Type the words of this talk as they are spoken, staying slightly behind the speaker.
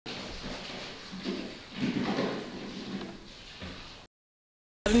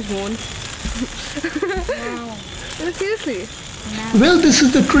Moon. Wow. No, seriously. Well, this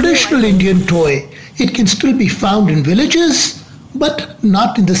is the traditional Indian toy. It can still be found in villages, but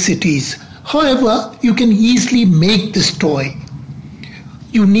not in the cities. However, you can easily make this toy.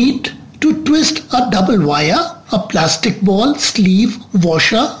 You need to twist a double wire, a plastic ball, sleeve,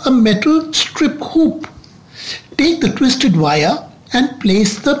 washer, a metal strip hoop. Take the twisted wire and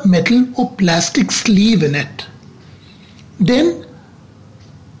place the metal or plastic sleeve in it. Then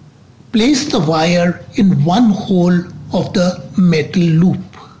place the wire in one hole of the metal loop.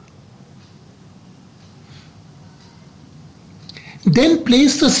 Then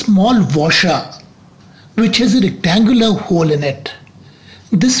place the small washer which has a rectangular hole in it.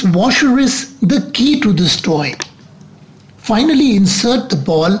 This washer is the key to this toy. Finally, insert the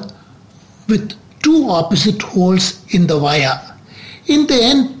ball with two opposite holes in the wire. In the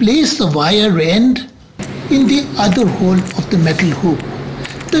end, place the wire end in the other hole of the metal hoop.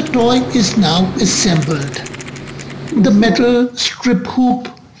 The toy is now assembled. The metal strip hoop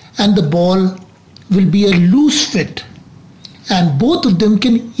and the ball will be a loose fit, and both of them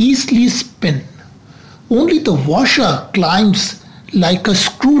can easily spin. Only the washer climbs like a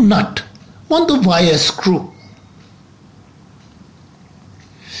screw nut on the wire screw.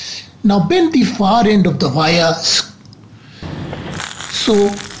 Now bend the far end of the wire so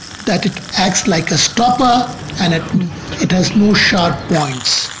that it acts like a stopper and it has no sharp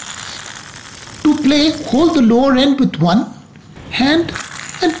points. To play, hold the lower end with one hand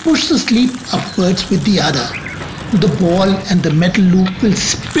and push the sleeve upwards with the other. The ball and the metal loop will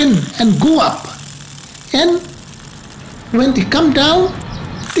spin and go up, and when they come down,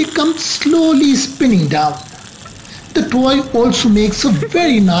 they come slowly spinning down. The toy also makes a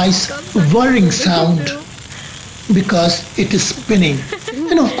very nice whirring sound because it is spinning.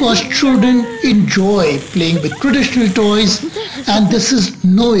 And of course, children enjoy playing with traditional toys, and this is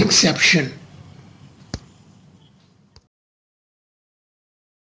no exception.